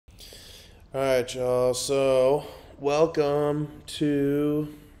All right, y'all. So, welcome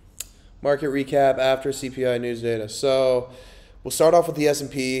to market recap after CPI news data. So, we'll start off with the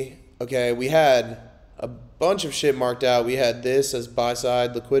S&P. Okay, we had a bunch of shit marked out. We had this as buy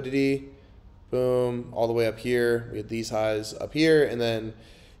side liquidity, boom, all the way up here. We had these highs up here, and then,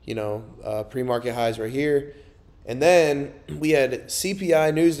 pre-market highs right here. And then we had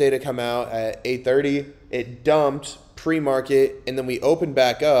CPI news data come out at 8:30. It dumped pre-market, and then we opened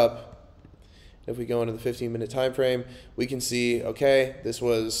back up. If we go into the 15-minute time frame, we can see, okay, this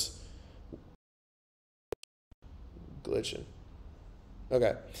was glitching.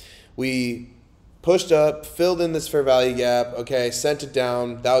 Okay. We pushed up, filled in this fair value gap, okay, sent it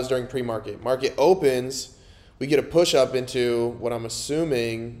down. That was during pre-market. Market opens, we get a push up into what I'm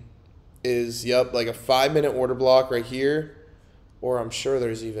assuming is, like a 5-minute order block right here. Or I'm sure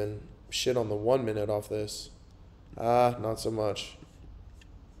there's even shit on the 1 minute off this. Not so much.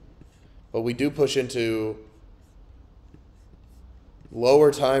 But we do push into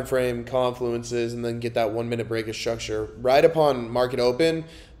lower time frame confluences and then get that 1 minute break of structure right upon market open.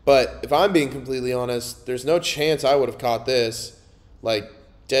 But if I'm being completely honest, there's no chance I would have caught this. Like,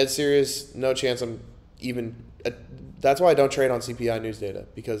 dead serious, no chance I'm even. That's why I don't trade on CPI news data,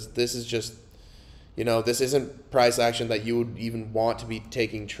 because this is just, this isn't price action that you would even want to be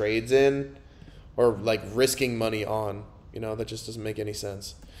taking trades in or like risking money on. That just doesn't make any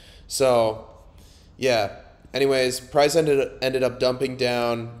sense. So, yeah. Anyways, price ended up dumping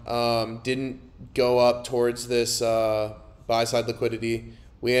down. Didn't go up towards this buy side liquidity.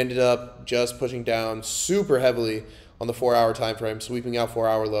 We ended up just pushing down super heavily on the 4-hour time frame, sweeping out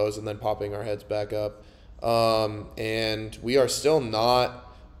 4-hour lows and then popping our heads back up. And we are still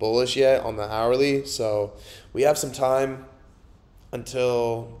not bullish yet on the hourly, so we have some time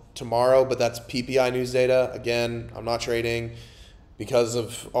until tomorrow. But that's PPI news data. Again, I'm not trading because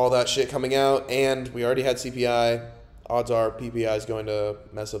of all that shit coming out, and we already had CPI. Odds are PPI is going to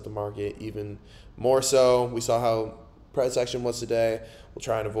mess up the market even more so. We saw how price action was today. We'll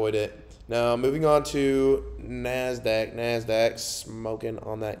try and avoid it. Now, moving on to NASDAQ. NASDAQ smoking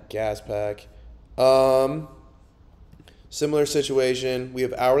on that gas pack. Similar situation. We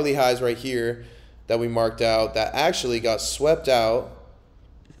have hourly highs right here that we marked out that actually got swept out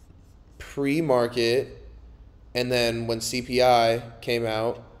pre-market. And then when CPI came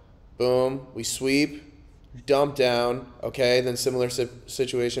out, boom, we sweep, dump down, okay? Then similar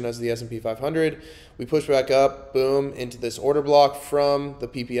situation as the S&P 500. We push back up, boom, into this order block from the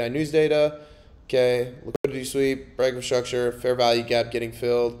PPI news data, okay? Liquidity sweep, break of structure, fair value gap getting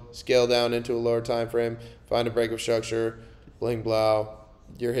filled, scale down into a lower time frame, find a break of structure, bling blow,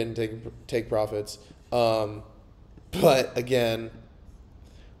 you're hitting take profits. But again,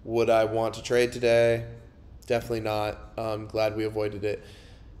 would I want to trade today? Definitely not. I'm glad we avoided it.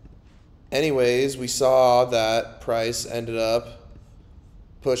 Anyways, we saw that price ended up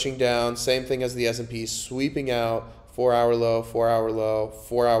pushing down. Same thing as the S&P, sweeping out 4-hour low, 4-hour low,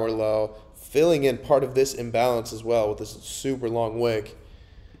 4-hour low, filling in part of this imbalance as well with this super long wick.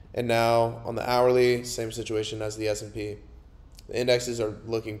 And now on the hourly, same situation as the S&P. The indexes are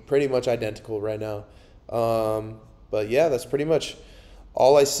looking pretty much identical right now. But yeah, that's pretty much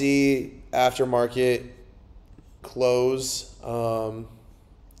all I see after market close. The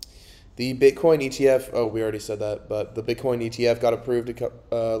Bitcoin ETF, we already said that, but the Bitcoin ETF got approved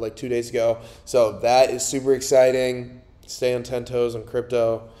like 2 days ago. So that is super exciting. Stay on 10 toes on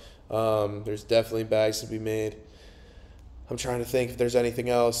crypto. There's definitely bags to be made. I'm trying to think if there's anything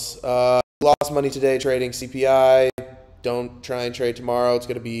else. Lost money today trading CPI. Don't try and trade tomorrow. It's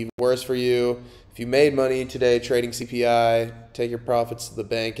going to be even worse for you. If you made money today trading CPI, take your profits to the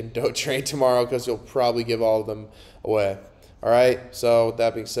bank and don't trade tomorrow, because you'll probably give all of them away. All right, so with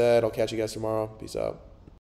that being said, I'll catch you guys tomorrow. Peace out.